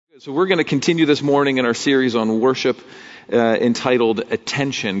So we're going to continue this morning in our series on worship entitled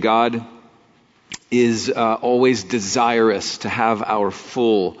Attention. God is always desirous to have our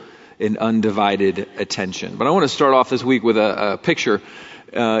full and undivided attention. But I want to start off this week with a picture.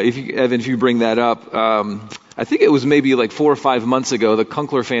 Evan, if you bring that up. I think it was maybe like 4 or 5 months ago, the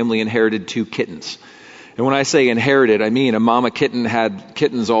Kunkler family inherited 2 kittens. And when I say inherited, I mean a mama kitten had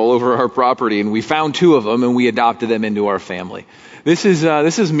kittens all over our property, and we found 2 of them and we adopted them into our family. This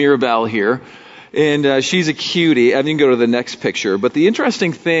is Mirabelle here, and she's a cutie. I can go to the next picture. But the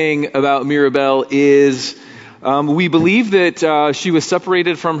interesting thing about Mirabelle is we believe that she was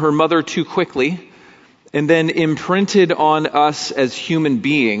separated from her mother too quickly and then imprinted on us as human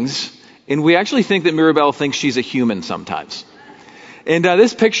beings. And we actually think that Mirabelle thinks she's a human sometimes. And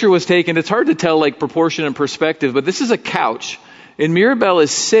this picture was taken, it's hard to tell like proportion and perspective, but this is a couch, and Mirabelle is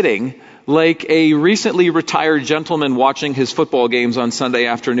sitting like a recently retired gentleman watching his football games on Sunday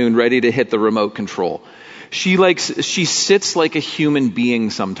afternoon, ready to hit the remote control. She sits like a human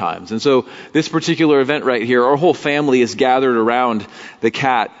being sometimes. And so this particular event right here, our whole family is gathered around the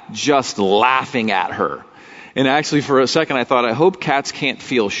cat, just laughing at her. And actually, for a second, I thought, I hope cats can't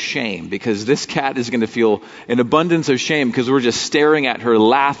feel shame, because this cat is going to feel an abundance of shame because we're just staring at her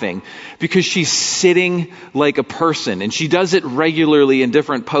laughing, because she's sitting like a person, and she does it regularly in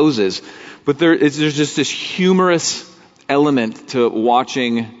different poses. But there's just this humorous element to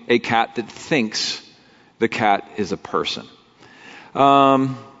watching a cat that thinks the cat is a person.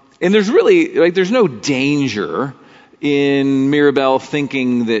 And there's no danger in Mirabelle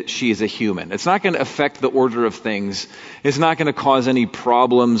thinking that she is a human. It's not going to affect the order of things. It's not going to cause any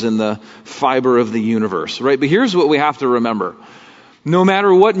problems in the fiber of the universe, right? But here's what we have to remember. No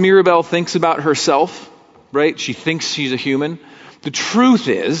matter what Mirabelle thinks about herself, right? She thinks she's a human. The truth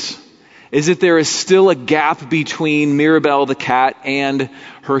is that there is still a gap between Mirabelle the cat and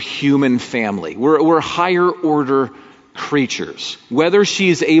her human family. We're higher order creatures. Whether she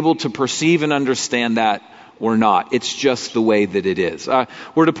is able to perceive and understand that or not. It's just the way that it is.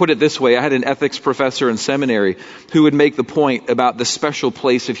 Or to put it this way, I had an ethics professor in seminary who would make the point about the special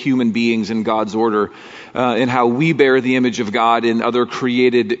place of human beings in God's order and how we bear the image of God and other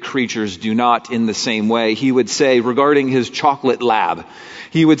created creatures do not in the same way. He would say regarding his chocolate lab,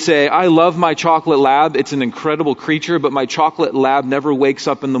 he would say, I love my chocolate lab. It's an incredible creature, but my chocolate lab never wakes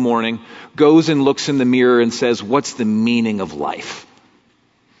up in the morning, goes and looks in the mirror and says, what's the meaning of life?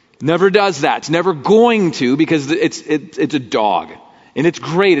 Never does that. It's never going to, because it's a dog. And it's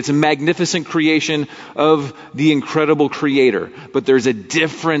great. It's a magnificent creation of the incredible creator. But there's a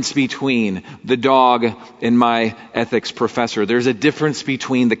difference between the dog and my ethics professor. There's a difference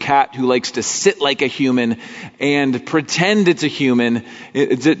between the cat who likes to sit like a human and pretend it's a human.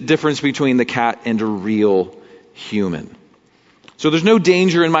 It's a difference between the cat and a real human. So there's no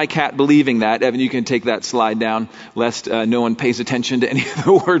danger in my cat believing that. Evan, you can take that slide down, lest no one pays attention to any of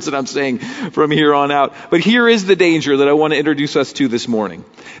the words that I'm saying from here on out. But here is the danger that I want to introduce us to this morning.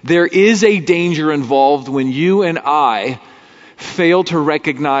 There is a danger involved when you and I fail to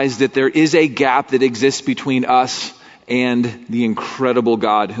recognize that there is a gap that exists between us and the incredible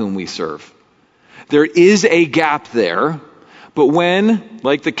God whom we serve. There is a gap there, but when,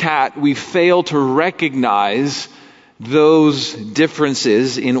 like the cat, we fail to recognize those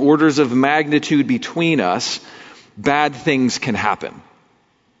differences in orders of magnitude between us, bad things can happen.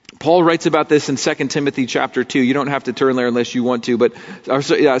 Paul writes about this in 2 Timothy chapter 2. You don't have to turn there unless you want to, but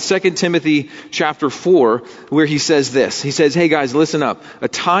 2 Timothy chapter 4, where he says this. He says, hey guys, listen up. A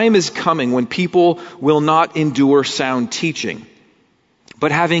time is coming when people will not endure sound teaching,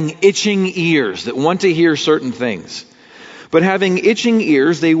 but having itching ears that want to hear certain things. But having itching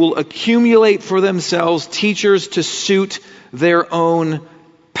ears, they will accumulate for themselves teachers to suit their own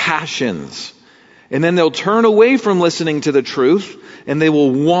passions. And then they'll turn away from listening to the truth, and they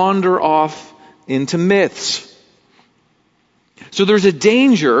will wander off into myths. So there's a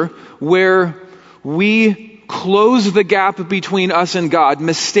danger where we close the gap between us and God,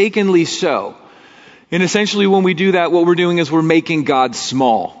 mistakenly so. And essentially when we do that, what we're doing is we're making God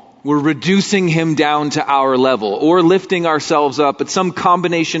small. We're reducing him down to our level or lifting ourselves up. It's some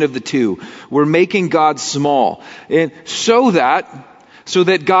combination of the two. We're making God small. And so that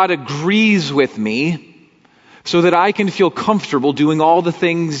God agrees with me, so that I can feel comfortable doing all the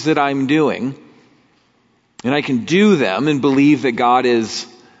things that I'm doing. And I can do them and believe that God is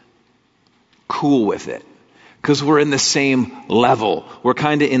cool with it. Because we're in the same level. We're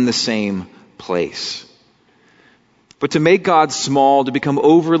kind of in the same place. But to make God small, to become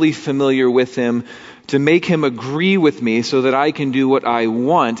overly familiar with him, to make him agree with me so that I can do what I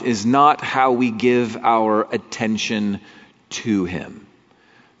want is not how we give our attention to him.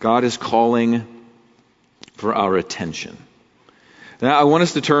 God is calling for our attention. Now, I want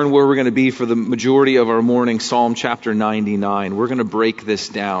us to turn where we're going to be for the majority of our morning, Psalm chapter 99. We're going to break this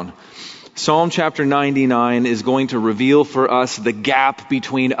down. Psalm chapter 99 is going to reveal for us the gap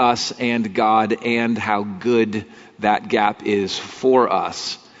between us and God and how good that gap is for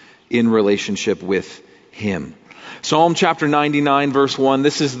us in relationship with Him. Psalm chapter 99, verse 1,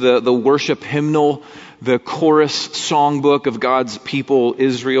 this is the worship hymnal, the chorus songbook of God's people,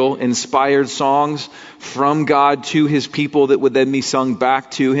 Israel, inspired songs from God to His people that would then be sung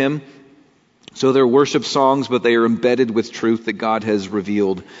back to Him. So they're worship songs, but they are embedded with truth that God has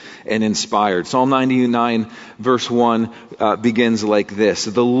revealed and inspired. Psalm 99, verse 1 begins like this.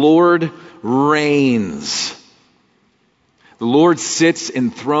 The Lord reigns. The Lord sits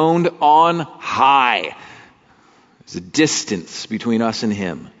enthroned on high. There's a distance between us and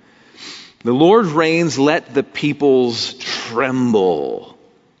Him. The Lord reigns, let the peoples tremble.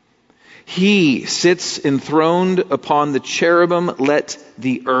 He sits enthroned upon the cherubim, let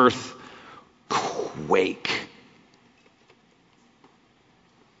the earth quake.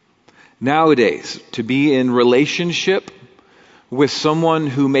 Nowadays, to be in relationship with someone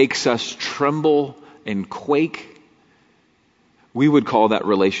who makes us tremble and quake, we would call that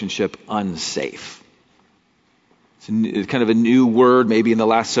relationship unsafe. It's kind of a new word maybe in the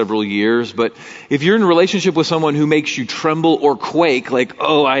last several years, but if you're in a relationship with someone who makes you tremble or quake, like,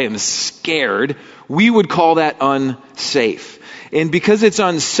 oh, I am scared, we would call that unsafe. And because it's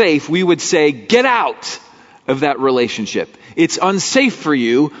unsafe, we would say, get out of that relationship. It's unsafe for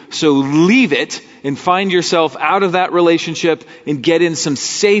you, so leave it and find yourself out of that relationship and get in some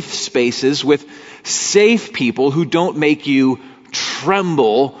safe spaces with safe people who don't make you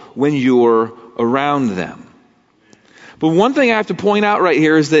tremble when you're around them. But one thing I have to point out right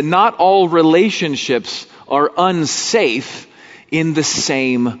here is that not all relationships are unsafe in the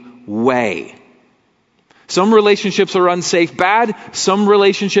same way. Some relationships are unsafe bad. Some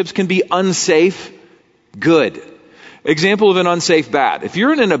relationships can be unsafe good. Example of an unsafe bad. If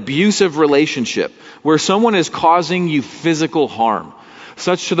you're in an abusive relationship where someone is causing you physical harm,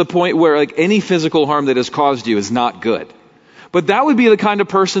 such to the point where like any physical harm that is caused you is not good. But that would be the kind of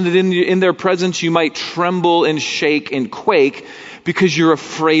person that in their presence you might tremble and shake and quake because you're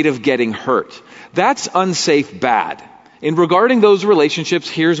afraid of getting hurt. That's unsafe bad. And regarding those relationships,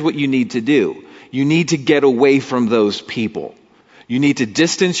 here's what you need to do. You need to get away from those people. You need to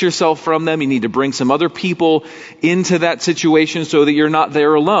distance yourself from them. You need to bring some other people into that situation so that you're not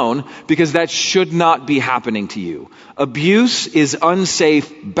there alone, because that should not be happening to you. Abuse is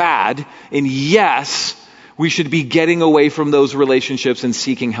unsafe bad, and yes, we should be getting away from those relationships and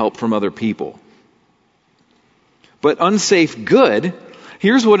seeking help from other people. But unsafe good,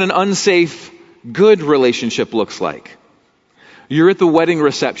 here's what an unsafe good relationship looks like. You're at the wedding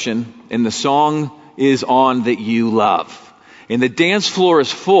reception and the song is on that you love. And the dance floor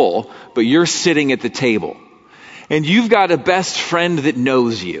is full, but you're sitting at the table. And you've got a best friend that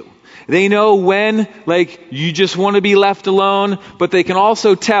knows you. They know when, you just want to be left alone, but they can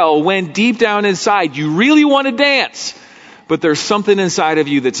also tell when deep down inside you really want to dance, but there's something inside of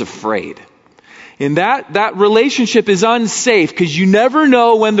you that's afraid. And that relationship is unsafe because you never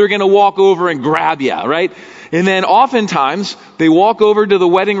know when they're going to walk over and grab you, right? And then oftentimes they walk over to the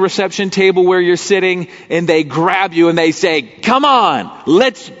wedding reception table where you're sitting and they grab you and they say, come on,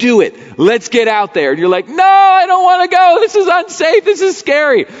 let's do it. Let's get out there. And you're like, no, I don't want to go. This is unsafe. This is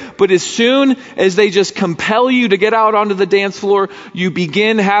scary. But as soon as they just compel you to get out onto the dance floor, you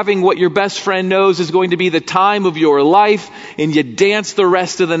begin having what your best friend knows is going to be the time of your life, and you dance the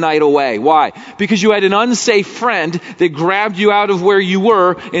rest of the night away. Why? Because you had an unsafe friend that grabbed you out of where you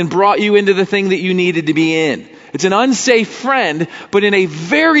were and brought you into the thing that you needed to be in. It's an unsafe friend, but in a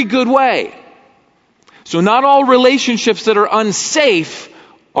very good way. So not all relationships that are unsafe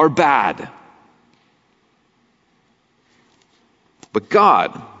are bad. But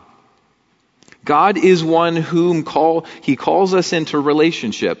God is one whom He calls us into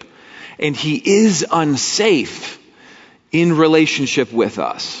relationship, and He is unsafe in relationship with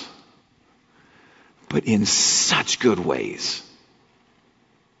us, but in such good ways.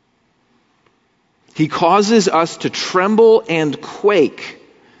 He causes us to tremble and quake.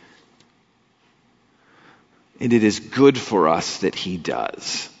 And it is good for us that He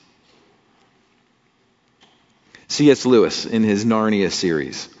does. C.S. Lewis, in his Narnia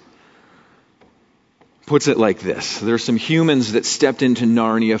series, puts it like this. There are some humans that stepped into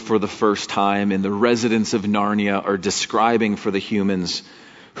Narnia for the first time, and the residents of Narnia are describing for the humans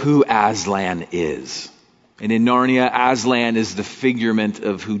who Aslan is. And in Narnia, Aslan is the figurement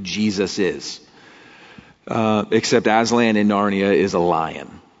of who Jesus is. Except Aslan in Narnia is a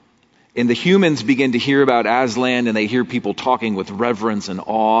lion. And the humans begin to hear about Aslan, and they hear people talking with reverence and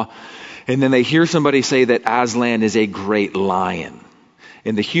awe. And then they hear somebody say that Aslan is a great lion.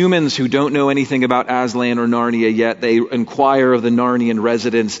 And the humans who don't know anything about Aslan or Narnia yet, they inquire of the Narnian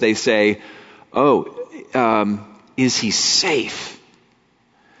residents. They say, is he safe?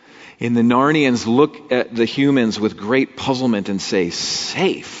 And the Narnians look at the humans with great puzzlement and say,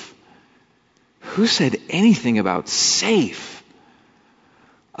 safe? Who said anything about safe?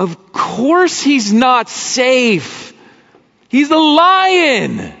 Of course he's not safe. He's a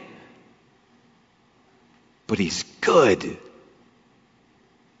lion. But he's good. Of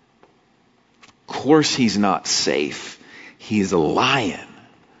course he's not safe. He's a lion.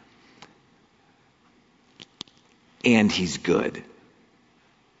 And he's good.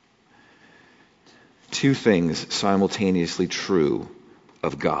 Two things simultaneously true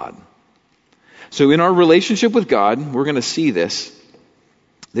of God. So in our relationship with God, we're going to see this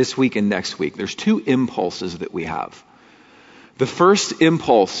week and next week. There's two impulses that we have. The first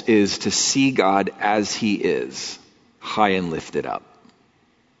impulse is to see God as he is, high and lifted up.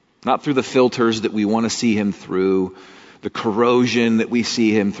 Not through the filters that we want to see him through, the corrosion that we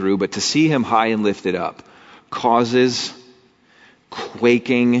see him through, but to see him high and lifted up causes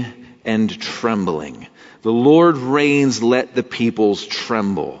quaking and trembling. The Lord reigns, let the peoples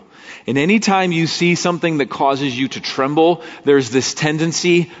tremble. And anytime you see something that causes you to tremble, there's this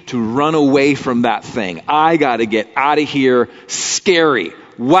tendency to run away from that thing. I got to get out of here. Scary.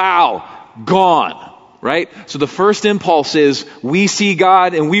 Wow. Gone. Right? So the first impulse is we see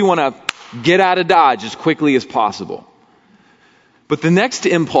God and we want to get out of Dodge as quickly as possible. But the next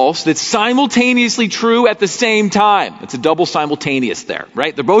impulse that's simultaneously true at the same time. It's a double simultaneous there,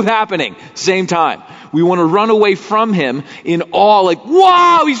 right? They're both happening at the same time. We want to run away from him in awe, like,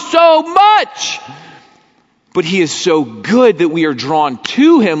 wow, he's so much. But he is so good that we are drawn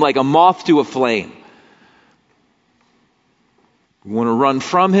to him like a moth to a flame. We want to run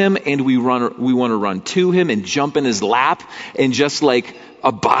from him and we want to run to him and jump in his lap and just like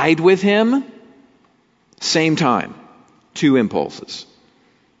abide with him. Same time. Two impulses.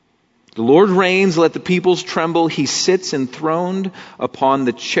 The Lord reigns, let the peoples tremble. He sits enthroned upon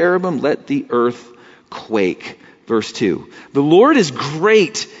the cherubim, let the earth quake. Verse 2. The Lord is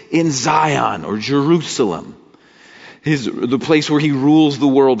great in Zion or Jerusalem, the place where he rules the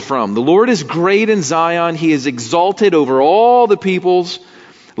world from. The Lord is great in Zion. He is exalted over all the peoples.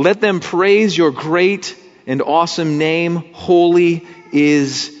 Let them praise your great and awesome name. Holy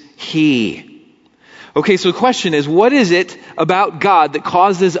is he. Okay, so the question is, what is it about God that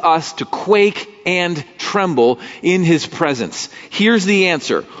causes us to quake and tremble in his presence? Here's the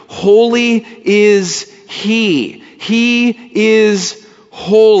answer. Holy is he. He is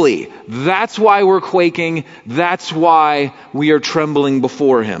holy. That's why we're quaking. That's why we are trembling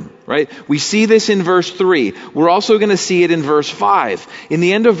before him, right? We see this in verse 3. We're also going to see it in verse 5. In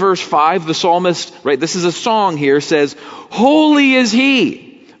the end of verse 5, the psalmist, right, this is a song here, says, holy is he.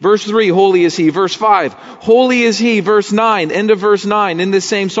 Verse 3, holy is he. Verse 5, holy is he. Verse 9, end of verse 9, in this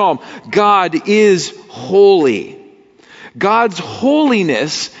same psalm, God is holy. God's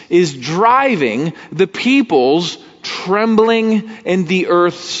holiness is driving the people's trembling and the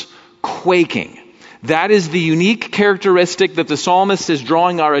earth's quaking. That is the unique characteristic that the psalmist is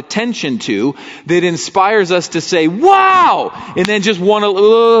drawing our attention to that inspires us to say, wow! And then just want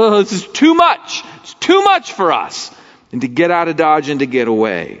to, this is too much. It's too much for us. And to get out of Dodge and to get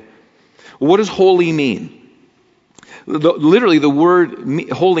away. What does holy mean? Literally, the word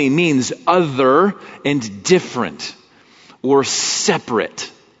holy means other and different or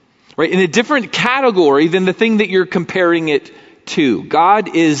separate. Right? In a different category than the thing that you're comparing it to.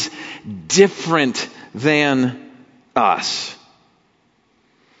 God is different than us.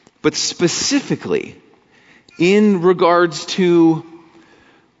 But specifically, in regards to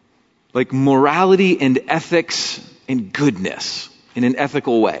like morality and ethics and goodness in an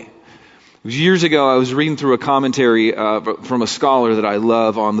ethical way. It was years ago, I was reading through a commentary from a scholar that I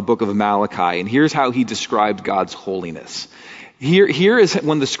love on the book of Malachi, and here's how he described God's holiness. Here is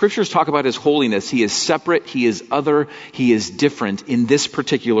when the scriptures talk about his holiness, he is separate, he is other, he is different in this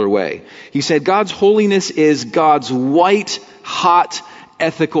particular way. He said God's holiness is God's white, hot,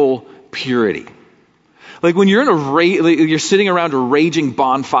 ethical purity. Like when you're you're sitting around a raging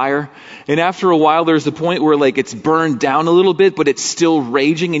bonfire, and after a while there's the point where like it's burned down a little bit, but it's still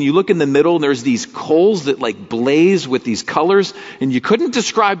raging, and you look in the middle and there's these coals that like blaze with these colors, and you couldn't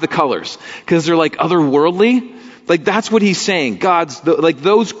describe the colors because they're like otherworldly. Like that's what he's saying. Like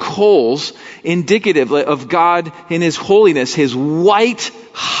those coals indicative of God in his holiness, his white,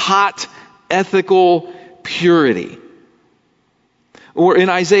 hot, ethical purity. Or in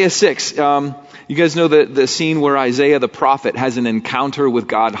Isaiah 6, you guys know the scene where Isaiah the prophet has an encounter with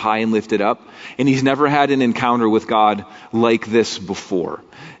God high and lifted up, and he's never had an encounter with God like this before.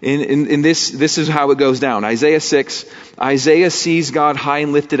 In this is how it goes down. Isaiah 6, Isaiah sees God high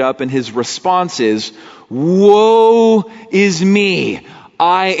and lifted up, and his response is, "Woe is me,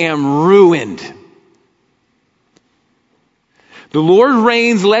 I am ruined. The Lord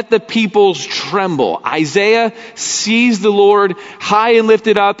reigns, let the peoples tremble." Isaiah sees the Lord high and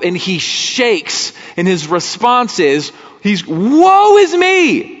lifted up, and he shakes, and his response is, "Woe is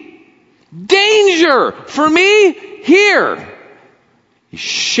me! Danger for me here!" He's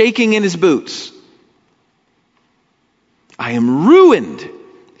shaking in his boots. "I am ruined,"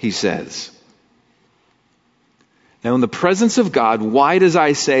 he says. Now, in the presence of God, why does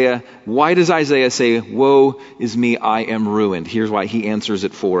Isaiah say, "Woe is me, I am ruined"? Here's why. He answers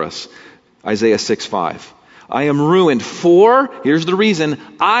it for us. Isaiah 6:5. "I am ruined, for," here's the reason,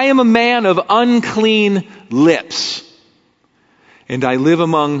 "I am a man of unclean lips, and I live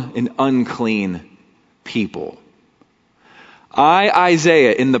among an unclean people."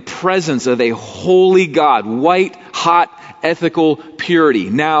 Isaiah, in the presence of a holy God, white, hot, ethical purity,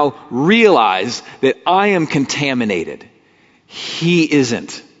 now realize that I am contaminated. He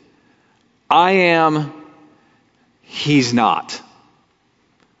isn't. I am. He's not.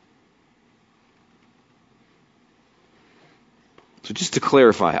 So just to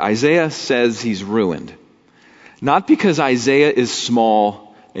clarify, Isaiah says he's ruined. Not because Isaiah is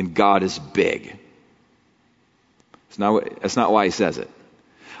small and God is big. That's not why he says it.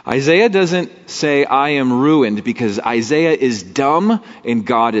 Isaiah doesn't say, "I am ruined," because Isaiah is dumb and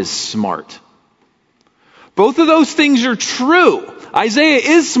God is smart. Both of those things are true. Isaiah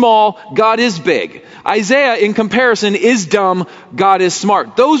is small, God is big. Isaiah, in comparison, is dumb, God is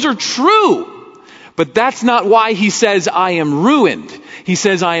smart. Those are true. But that's not why he says, "I am ruined." He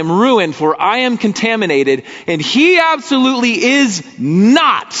says, "I am ruined, for I am contaminated," and he absolutely is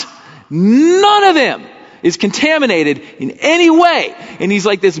not. None of him is contaminated in any way. And he's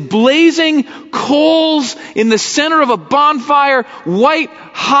like this blazing coals in the center of a bonfire, white,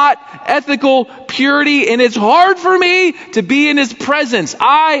 hot, ethical purity. And it's hard for me to be in his presence.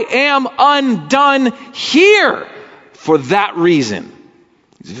 I am undone here for that reason.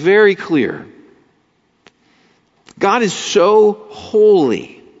 It's very clear. God is so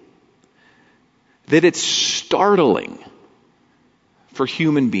holy that it's startling for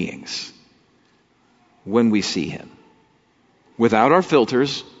human beings when we see him. Without our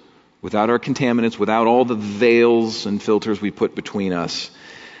filters, without our contaminants, without all the veils and filters we put between us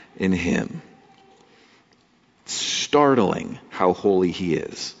and him. It's startling how holy he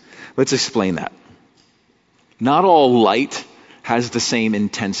is. Let's explain that. Not all light has the same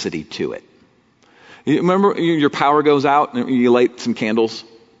intensity to it. You remember your power goes out and you light some candles?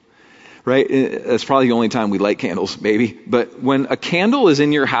 Right? That's probably the only time we light candles, maybe. But when a candle is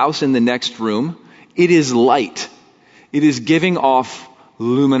in your house in the next room, it is light. It is giving off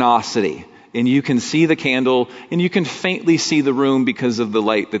luminosity. And you can see the candle, and you can faintly see the room because of the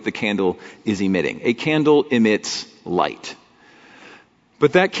light that the candle is emitting. A candle emits light.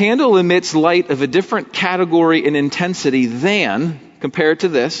 But that candle emits light of a different category and intensity than, compared to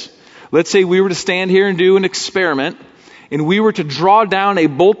this, let's say we were to stand here and do an experiment, and we were to draw down a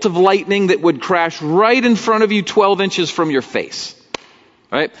bolt of lightning that would crash right in front of you 12 inches from your face.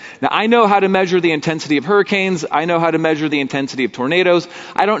 Right? Now, I know how to measure the intensity of hurricanes. I know how to measure the intensity of tornadoes.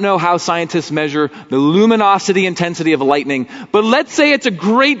 I don't know how scientists measure the luminosity intensity of lightning. But let's say it's a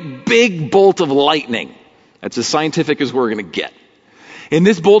great big bolt of lightning. That's as scientific as we're going to get. And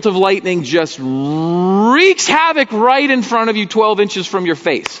this bolt of lightning just wreaks havoc right in front of you 12 inches from your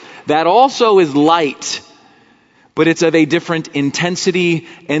face. That also is light. But it's of a different intensity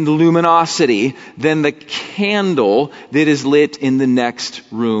and luminosity than the candle that is lit in the next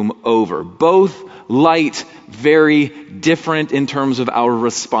room over. Both light, very different in terms of our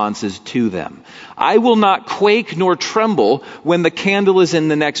responses to them. I will not quake nor tremble when the candle is in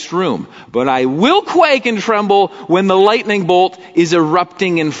the next room, but I will quake and tremble when the lightning bolt is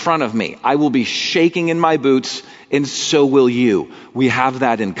erupting in front of me. I will be shaking in my boots, and so will you. We have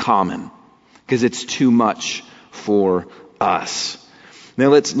that in common because it's too much for us. Now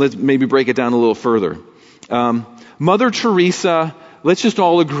let's maybe break it down a little further. Mother Teresa, let's just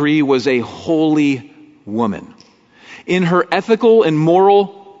all agree, was a holy woman. In her ethical and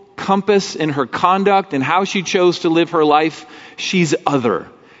moral compass, in her conduct, and how she chose to live her life, she's other.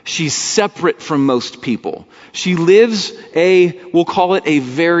 She's separate from most people. She lives we'll call it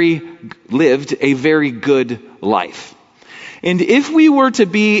lived a very good life. And if we were to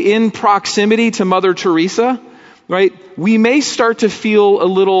be in proximity to Mother Teresa, right, we may start to feel a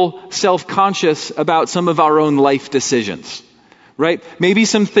little self-conscious about some of our own life decisions, right? Maybe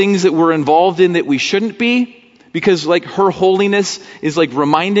some things that we're involved in that we shouldn't be, because like her holiness is like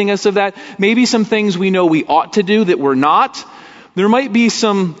reminding us of that. Maybe some things we know we ought to do that we're not. There might be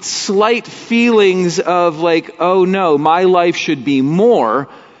some slight feelings of like, oh no, my life should be more,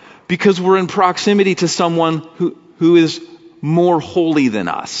 because we're in proximity to someone who is more holy than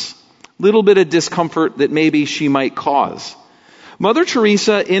us. Little bit of discomfort that maybe she might cause. Mother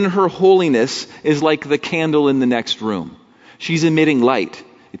Teresa in her holiness is like the candle in the next room. She's emitting light.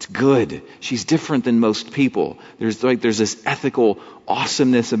 It's good. She's different than most people. There's this ethical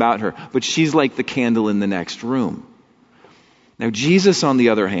awesomeness about her, but she's like the candle in the next room. Now Jesus, on the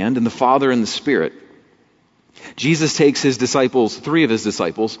other hand, and the Father and the Spirit, Jesus takes his disciples, 3 of his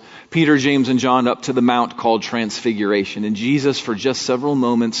disciples, Peter, James, and John, up to the mount called Transfiguration. And Jesus, for just several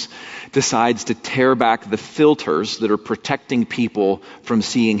moments, decides to tear back the filters that are protecting people from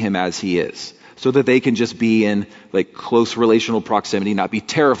seeing him as he is, so that they can just be in like close relational proximity, not be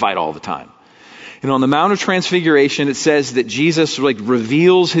terrified all the time. And on the Mount of Transfiguration, it says that Jesus like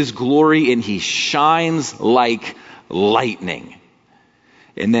reveals his glory and he shines like lightning.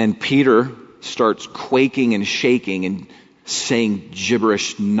 And then Peter starts quaking and shaking and saying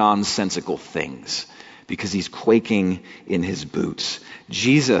gibberish, nonsensical things because he's quaking in his boots.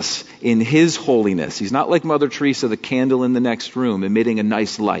 Jesus, in his holiness, he's not like Mother Teresa, the candle in the next room, emitting a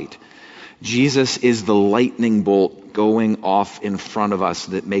nice light. Jesus is the lightning bolt going off in front of us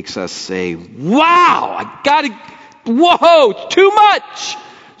that makes us say, wow, whoa, it's too much.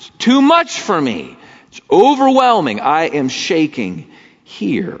 It's too much for me. It's overwhelming. I am shaking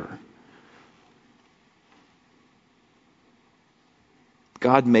here.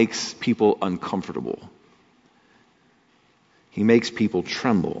 God makes people uncomfortable. He makes people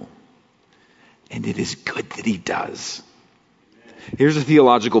tremble. And it is good that he does. Here's a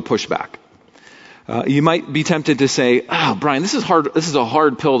theological pushback. You might be tempted to say, oh, Brian, this is hard. This is a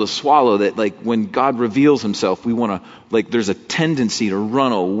hard pill to swallow, that like when God reveals himself, we want to, like, there's a tendency to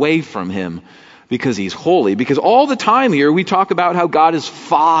run away from him because he's holy. Because all the time here we talk about how God is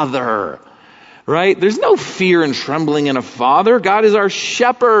Father, right? There's no fear and trembling in a father. God is our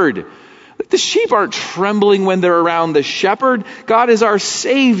shepherd. The sheep aren't trembling when they're around the shepherd. God is our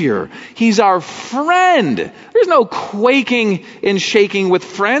Savior. He's our friend. There's no quaking and shaking with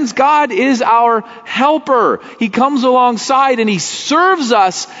friends. God is our helper. He comes alongside and he serves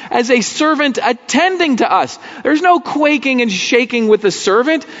us as a servant attending to us. There's no quaking and shaking with the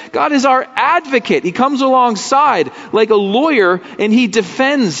servant. God is our advocate. He comes alongside like a lawyer and he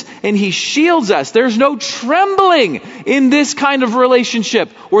defends and he shields us. There's no trembling in this kind of relationship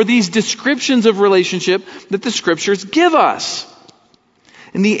or these descriptions of relationship that the scriptures give us.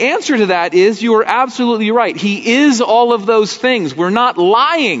 And the answer to that is, you are absolutely right. He is all of those things. We're not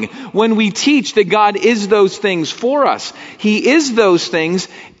lying when we teach that God is those things for us. He is those things,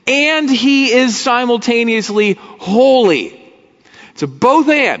 and he is simultaneously holy. It's a both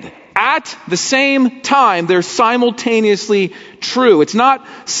and. At the same time, they're simultaneously true. It's not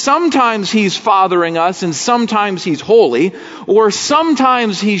sometimes he's fathering us and sometimes he's holy, or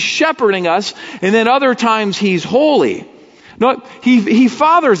sometimes he's shepherding us and then other times he's holy. No, he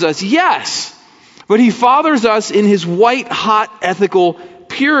fathers us, yes, but he fathers us in his white-hot ethical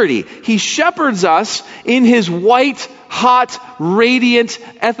purity. He shepherds us in his white-hot, radiant,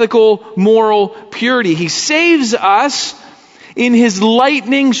 ethical, moral purity. He saves us in his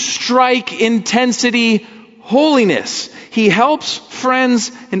lightning strike intensity holiness. He helps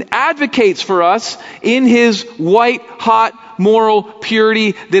friends and advocates for us in his white hot moral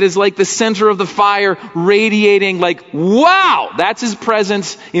purity that is like the center of the fire, radiating like, wow, that's his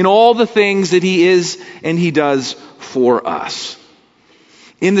presence in all the things that he is and he does for us.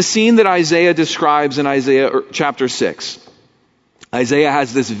 In the scene that Isaiah describes in Isaiah chapter 6, Isaiah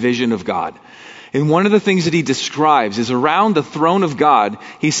has this vision of God. And one of the things that he describes is around the throne of God,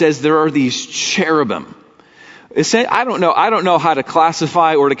 he says there are these cherubim. I don't know how to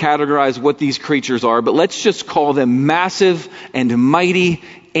classify or to categorize what these creatures are, but let's just call them massive and mighty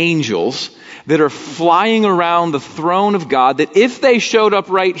angels that are flying around the throne of God, that if they showed up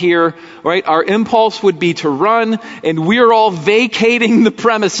right here, right, our impulse would be to run, and we're all vacating the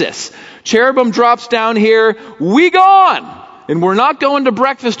premises. Cherubim drops down here, we gone. and we're not going to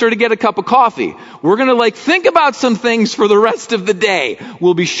breakfast or to get a cup of coffee. We're going to think about some things for the rest of the day.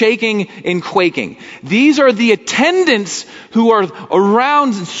 We'll be shaking and quaking. These are the attendants who are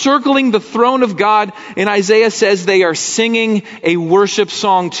around circling the throne of God, and Isaiah says they are singing a worship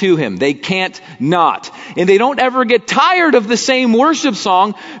song to him. They can't not. And they don't ever get tired of the same worship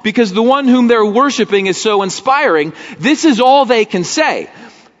song because the one whom they're worshiping is so inspiring. This is all they can say.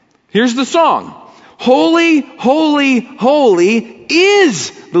 Here's the song. Holy, holy, holy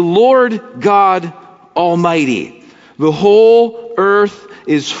is the Lord God Almighty. The whole earth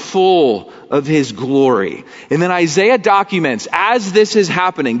is full of His glory. And then Isaiah documents, as this is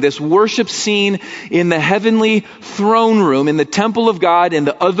happening, this worship scene in the heavenly throne room, in the temple of God, in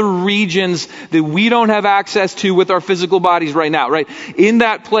the other regions that we don't have access to with our physical bodies right now, right? In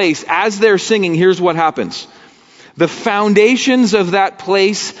that place, as they're singing, here's what happens. The foundations of that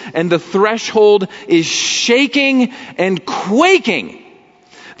place and the threshold is shaking and quaking.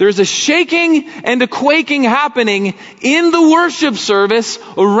 There's a shaking and a quaking happening in the worship service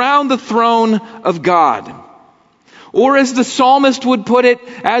around the throne of God. Or as the psalmist would put it,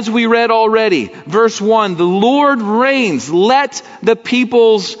 as we read already, verse 1, the Lord reigns, let the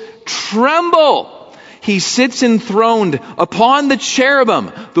peoples tremble. He sits enthroned upon the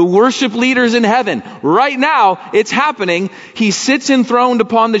cherubim, the worship leaders in heaven. Right now, it's happening. He sits enthroned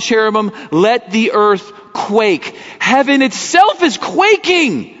upon the cherubim. Let the earth quake. Heaven itself is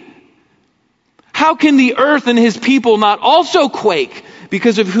quaking. How can the earth and His people not also quake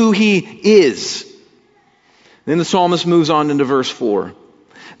because of who He is? Then the psalmist moves on into verse 4.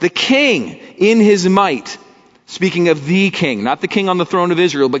 The king in His might, speaking of the king, not the king on the throne of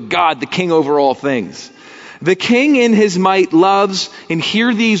Israel, but God, the king over all things. The king in His might loves, and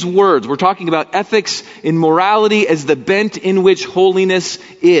hear these words. We're talking about ethics and morality as the bent in which holiness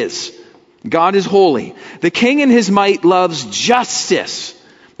is. God is holy. The king in His might loves justice.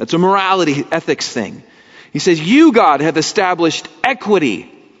 That's a morality, ethics thing. He says, you, God, have established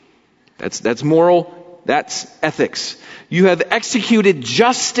equity. That's moral, that's ethics. You have executed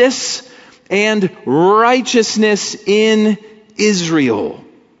justice and righteousness in Israel.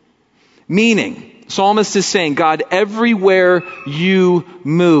 Meaning, psalmist is saying, God, everywhere you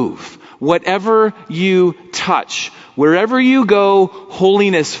move, whatever you touch, wherever you go,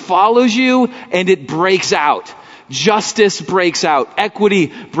 holiness follows you and it breaks out. Justice breaks out.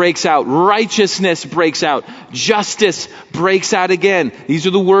 Equity breaks out. Righteousness breaks out. Justice breaks out again. These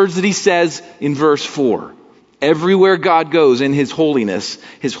are the words that he says in verse 4. Everywhere God goes in His holiness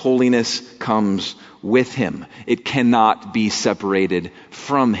comes with Him. It cannot be separated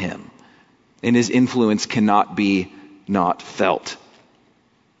from Him. And His influence cannot be not felt.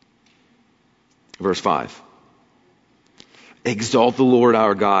 Verse 5. Exalt the Lord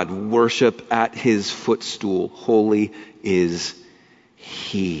our God. Worship at His footstool. Holy is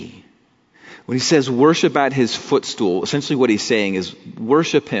He. When he says worship at His footstool, essentially what he's saying is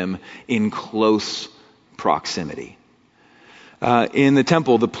worship Him in close proximity. In the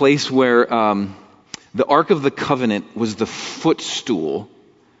temple, the place where the Ark of the Covenant was the footstool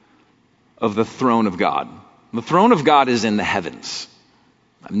of the throne of God. The throne of God is in the heavens.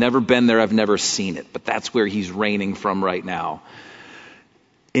 I've never been there, I've never seen it, but that's where He's reigning from right now.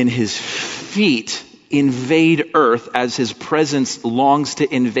 And His feet invade earth as His presence longs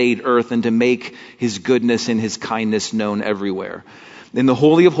to invade earth and to make His goodness and His kindness known everywhere. In the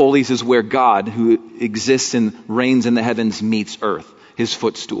Holy of Holies is where God, who exists and reigns in the heavens, meets earth, His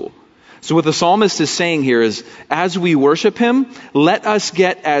footstool. So what the psalmist is saying here is, as we worship Him, let us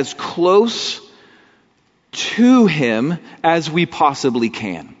get as close to Him as we possibly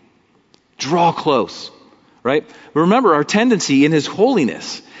can. Draw close, right? Remember, our tendency in His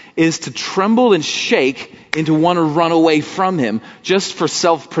holiness is to tremble and shake and to want to run away from Him just for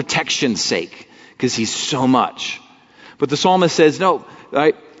self-protection's sake, because He's so much. But the psalmist says, no,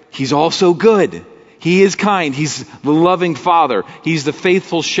 right? He's also good. He is kind. He's the loving Father. He's the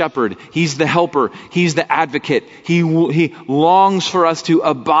faithful shepherd. He's the helper. He's the advocate. He longs for us to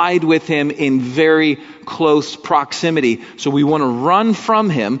abide with Him in very close proximity. So we want to run from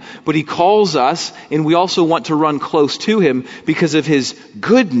Him, but He calls us, and we also want to run close to Him because of His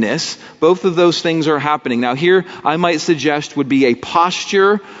goodness. Both of those things are happening. Now here, I might suggest, would be a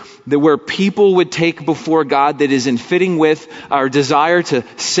posture that where people would take before God that is in fitting with our desire to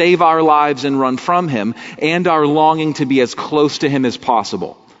save our lives and run from Him, and our longing to be as close to Him as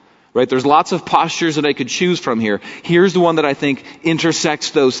possible. Right? There's lots of postures that I could choose from here. Here's the one that I think intersects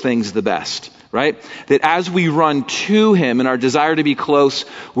those things the best. right? That as we run to him in our desire to be close,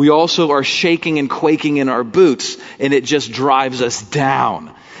 we also are shaking and quaking in our boots, and it just drives us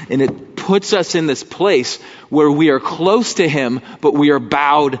down. And it puts us in this place where we are close to him, but we are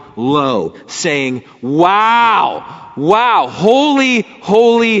bowed low, saying, wow, wow, holy,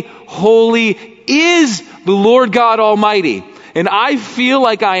 holy, holy is the Lord God Almighty. And I feel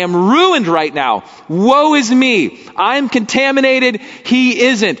like I am ruined right now. Woe is me. I'm contaminated. He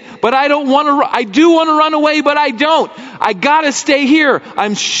isn't. But I do want to run away, but I don't. I gotta stay here.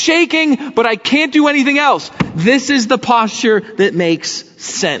 I'm shaking, but I can't do anything else. This is the posture that makes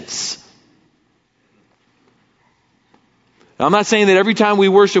sense. Now, I'm not saying that every time we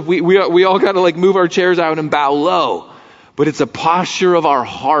worship, we all gotta like move our chairs out and bow low. But it's a posture of our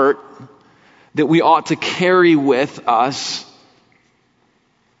heart that we ought to carry with us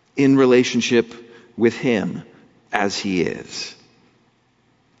in relationship with him as he is.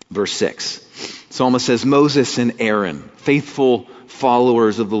 Verse 6. Psalmist says, Moses and Aaron, faithful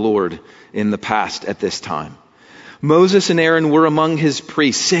followers of the Lord in the past at this time. Moses and Aaron were among his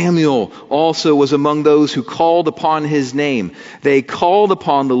priests. Samuel also was among those who called upon his name. They called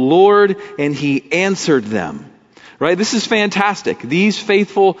upon the Lord and he answered them. Right? This is fantastic. These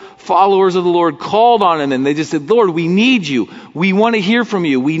faithful followers of the Lord called on him and they just said, Lord, we need you. We want to hear from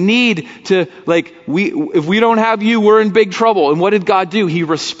you. We need to, if we don't have you, we're in big trouble. And what did God do? He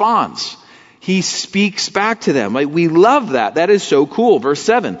responds. He speaks back to them. We love that. That is so cool. Verse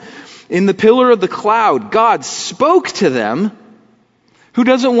 7. In the pillar of the cloud, God spoke to them. Who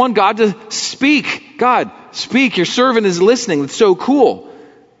doesn't want God to speak? God, speak. Your servant is listening. It's so cool.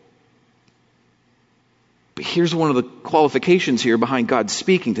 But here's one of the qualifications here behind God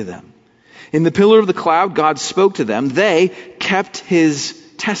speaking to them. In the pillar of the cloud, God spoke to them. They kept his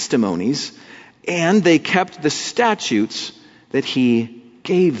testimonies and they kept the statutes that he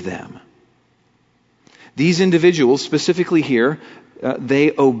gave them. These individuals, specifically here,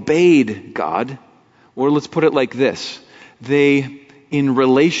 they obeyed God. Or let's put it like this. They, in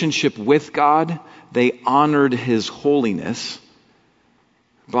relationship with God, they honored his holiness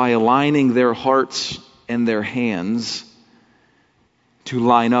by aligning their hearts and their hands to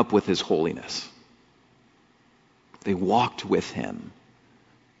line up with his holiness. They walked with him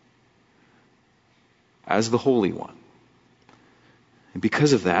as the Holy One. And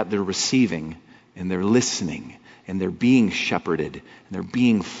because of that, they're receiving and they're listening and they're being shepherded and they're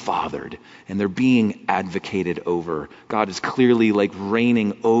being fathered and they're being advocated over. God is clearly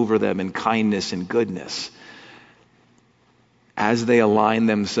reigning over them in kindness and goodness as they align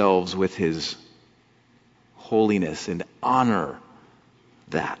themselves with his holiness and honor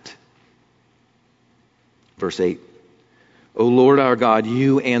that. Verse 8. O Lord our God,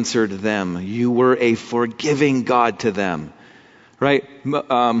 you answered them. You were a forgiving God to them. Right?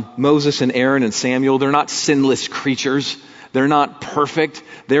 Moses and Aaron and Samuel, they're not sinless creatures. They're not perfect.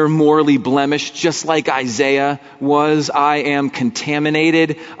 They're morally blemished, just like Isaiah was. I am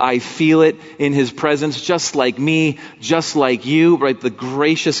contaminated. I feel it in his presence, just like me, just like you. Right? The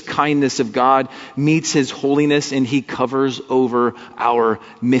gracious kindness of God meets his holiness, and he covers over our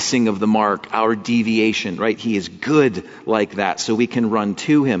missing of the mark, our deviation. Right? He is good like that, so we can run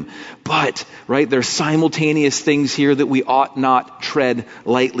to him. But, right, there's simultaneous things here that we ought not tread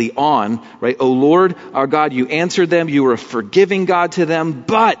lightly on. Right? O Lord, our God, you answered them. You were a forgiving God to them.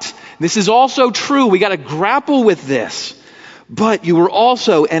 But, this is also true. We got to grapple with this. But you were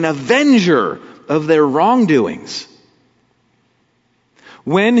also an avenger of their wrongdoings.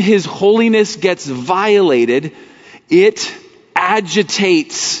 When his holiness gets violated, it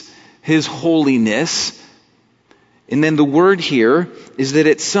agitates his holiness. And then the word here is that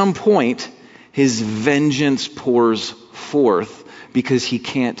at some point, his vengeance pours forth because he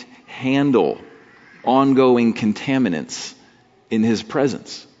can't handle ongoing contaminants in his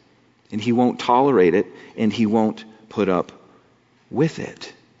presence. And he won't tolerate it, and he won't put up with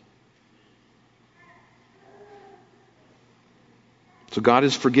it. So God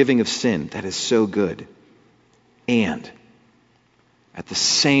is forgiving of sin. That is so good. And at the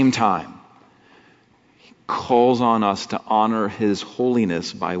same time, he calls on us to honor his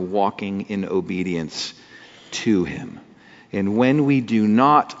holiness by walking in obedience to him. And when we do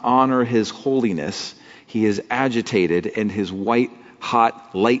not honor his holiness, he is agitated, and his white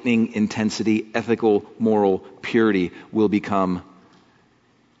hot lightning intensity, ethical, moral purity will become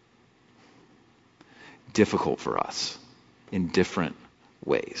difficult for us in different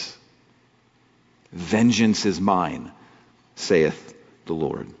ways. Vengeance is mine, saith the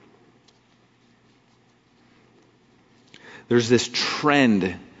Lord. There's this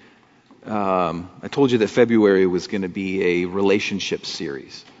trend. I told you that February was going to be a relationship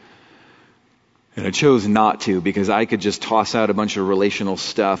series. And I chose not to because I could just toss out a bunch of relational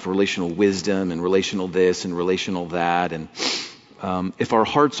stuff, relational wisdom and relational this and relational that. And if our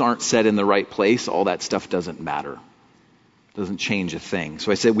hearts aren't set in the right place, all that stuff doesn't matter. It doesn't change a thing.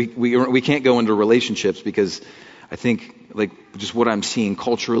 So I said we can't go into relationships because I think like just what I'm seeing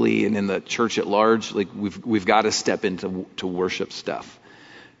culturally and in the church at large, like we've got to step into worship stuff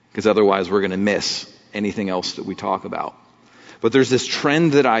because otherwise we're going to miss anything else that we talk about. But there's this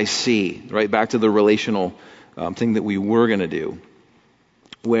trend that I see, right, back to the relational thing that we were going to do,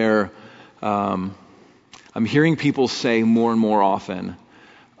 where I'm hearing people say more and more often,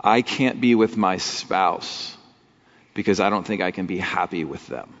 I can't be with my spouse because I don't think I can be happy with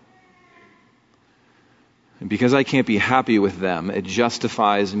them. And because I can't be happy with them, it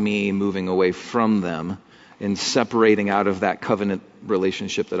justifies me moving away from them and separating out of that covenant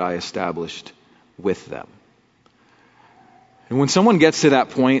relationship that I established with them. And when someone gets to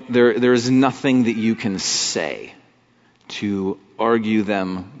that point, there is nothing that you can say to argue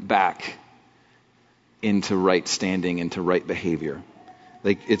them back into right standing, into right behavior.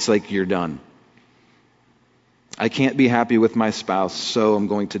 It's like you're done. I can't be happy with my spouse, so I'm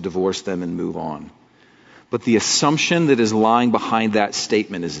going to divorce them and move on. But the assumption that is lying behind that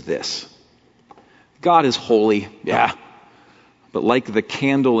statement is this. God is holy, yeah, but like the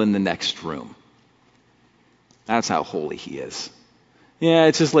candle in the next room. That's how holy he is. Yeah,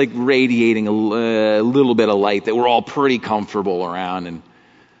 it's just like radiating a little bit of light that we're all pretty comfortable around, and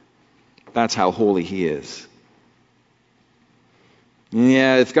that's how holy he is.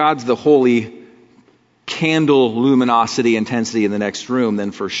 Yeah, if God's the holy candle luminosity intensity in the next room,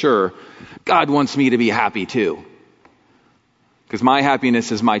 then for sure, God wants me to be happy too. Because my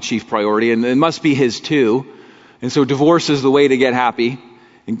happiness is my chief priority, and it must be his too. And so divorce is the way to get happy.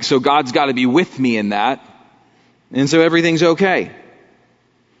 And so God's got to be with me in that. And so everything's okay.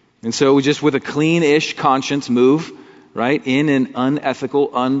 And so we just with a clean-ish conscience move, right, in an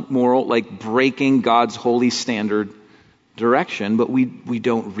unethical, unmoral, like breaking God's holy standard direction, but we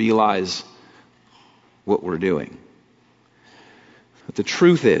don't realize what we're doing. But the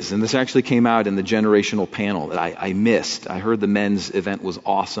truth is, and this actually came out in the generational panel that I missed. I heard the men's event was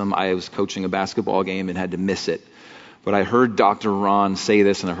awesome. I was coaching a basketball game and had to miss it. But I heard Dr. Ron say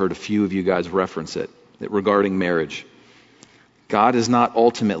this, and I heard a few of you guys reference it. Regarding marriage. God is not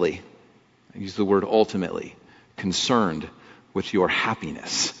ultimately, I use the word ultimately, concerned with your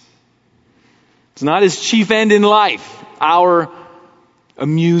happiness. It's not his chief end in life, our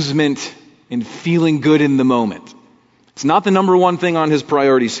amusement and feeling good in the moment. It's not the number one thing on his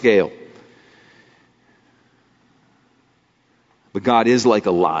priority scale. But God is like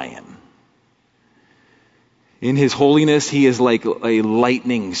a lion. In his holiness, he is like a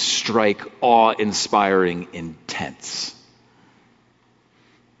lightning strike, awe-inspiring, intense.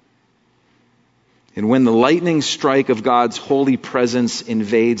 And when the lightning strike of God's holy presence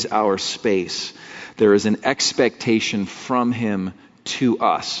invades our space, there is an expectation from him to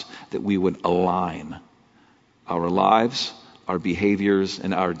us that we would align our lives, our behaviors,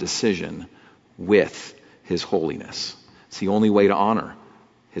 and our decision with his holiness. It's the only way to honor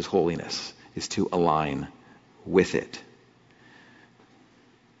his holiness, is to align with it.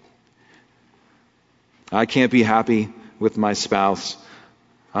 I can't be happy with my spouse.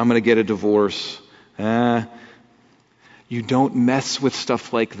 I'm going to get a divorce. You don't mess with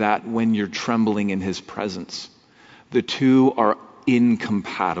stuff like that when you're trembling in his presence. The two are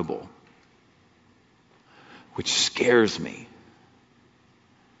incompatible, which scares me.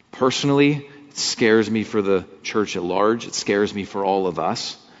 Personally, it scares me for the church at large. It scares me for all of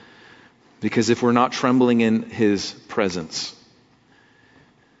us. Because if we're not trembling in his presence,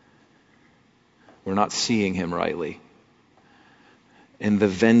 we're not seeing him rightly. And the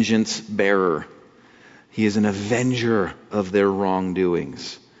vengeance bearer, he is an avenger of their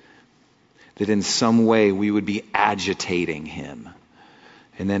wrongdoings. That in some way we would be agitating him.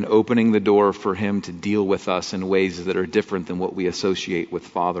 And then opening the door for him to deal with us in ways that are different than what we associate with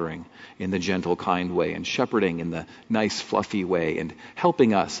fathering, in the gentle, kind way, and shepherding in the nice, fluffy way, and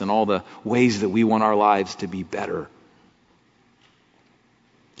helping us in all the ways that we want our lives to be better.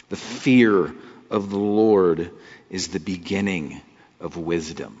 The fear of the Lord is the beginning of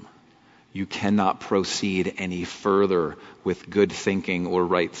wisdom. You cannot proceed any further with good thinking or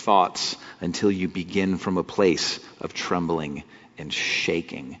right thoughts until you begin from a place of trembling and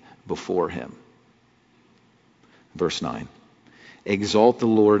shaking before him. Verse 9. Exalt the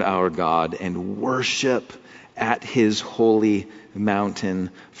Lord our God and worship at his holy mountain,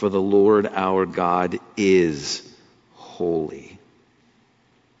 for the Lord our God is holy.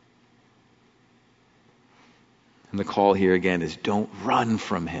 And the call here again is don't run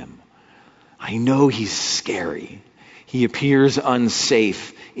from him. I know he's scary. He appears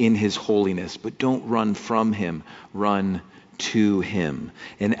unsafe in his holiness, but don't run from him. Run to him.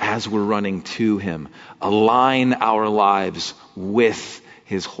 And as we're running to him, align our lives with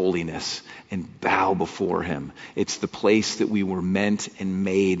his holiness and bow before him. It's the place that we were meant and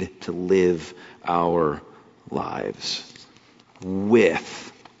made to live our lives.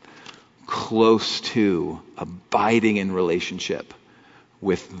 With, close to, abiding in relationship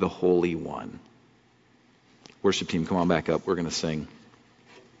with the Holy One. Worship team, come on back up. We're going to sing.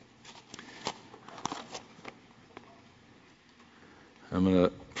 I'm going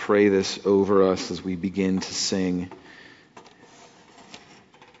to pray this over us as we begin to sing.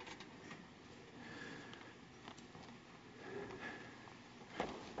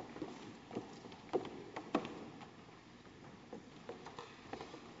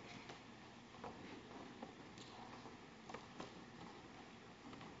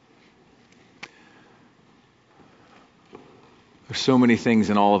 There's so many things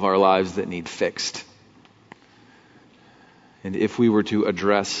in all of our lives that need fixed. And if we were to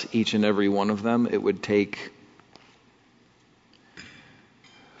address each and every one of them, it would take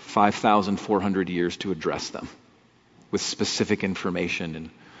 5,400 years to address them with specific information and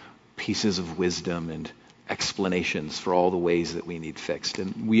pieces of wisdom and explanations for all the ways that we need fixed.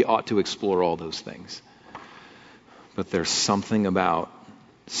 And we ought to explore all those things. But there's something about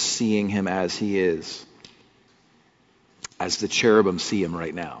seeing him as he is, as the cherubim see him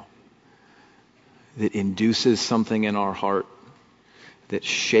right now, that induces something in our heart that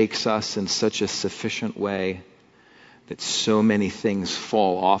shakes us in such a sufficient way that so many things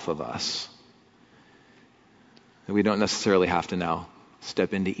fall off of us that we don't necessarily have to now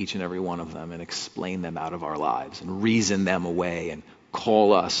step into each and every one of them and explain them out of our lives and reason them away and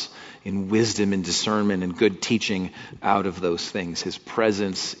call us in wisdom and discernment and good teaching out of those things. His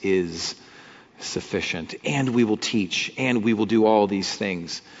presence is sufficient, and we will teach, and we will do all these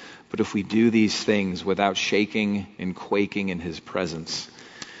things. But if we do these things without shaking and quaking in his presence,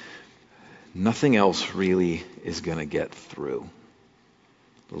 nothing else really is going to get through.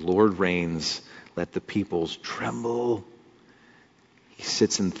 The Lord reigns, let the peoples tremble. He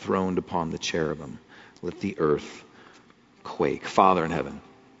sits enthroned upon the cherubim, let the earth quake. Father in heaven,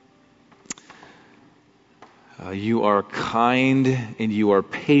 you are kind and you are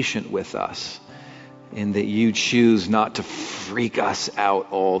patient with us, in that you choose not to freak us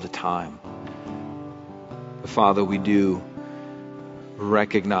out all the time. But Father, we do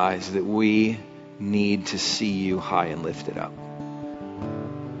recognize that we need to see you high and lifted up.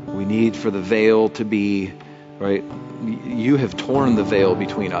 We need for the veil to be, right? You have torn the veil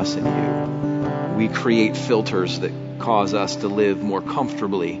between us and you. We create filters that cause us to live more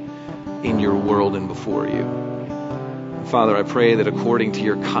comfortably in your world and before you. Father, I pray that according to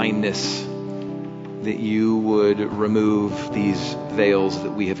your kindness, that you would remove these veils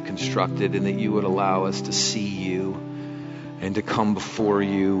that we have constructed, and that you would allow us to see you and to come before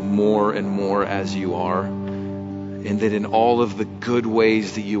you more and more as you are. And that in all of the good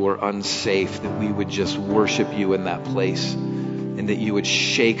ways that you are unsafe, that we would just worship you in that place. And that you would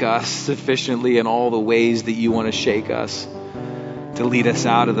shake us sufficiently in all the ways that you want to shake us, to lead us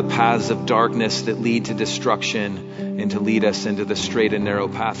out of the paths of darkness that lead to destruction, and to lead us into the straight and narrow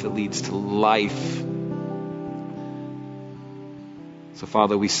path that leads to life. So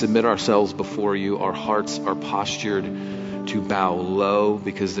Father, we submit ourselves before you. Our hearts are postured to bow low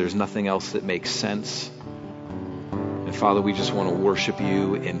because there's nothing else that makes sense. And Father, we just want to worship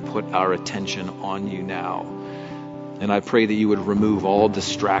you and put our attention on you now. And I pray that you would remove all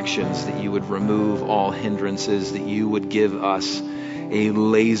distractions, that you would remove all hindrances, that you would give us a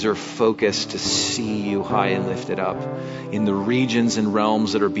laser focus to see you high and lifted up in the regions and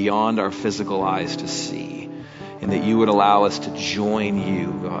realms that are beyond our physical eyes to see. And that you would allow us to join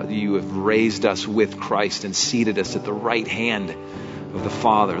you. God, you have raised us with Christ and seated us at the right hand of the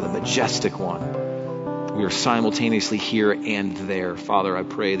Father, the majestic one. We are simultaneously here and there. Father, I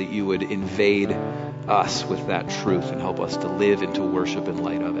pray that you would invade us with that truth and help us to live and to worship in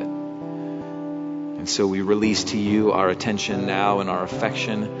light of it. And so we release to you our attention now and our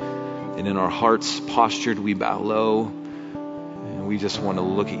affection. And in our hearts postured, we bow low. And we just want to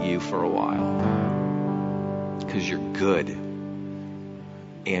look at you for a while. Because you're good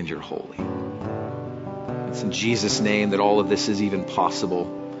and you're holy. It's in Jesus' name that all of this is even possible.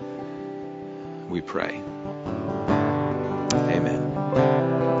 We pray. Amen.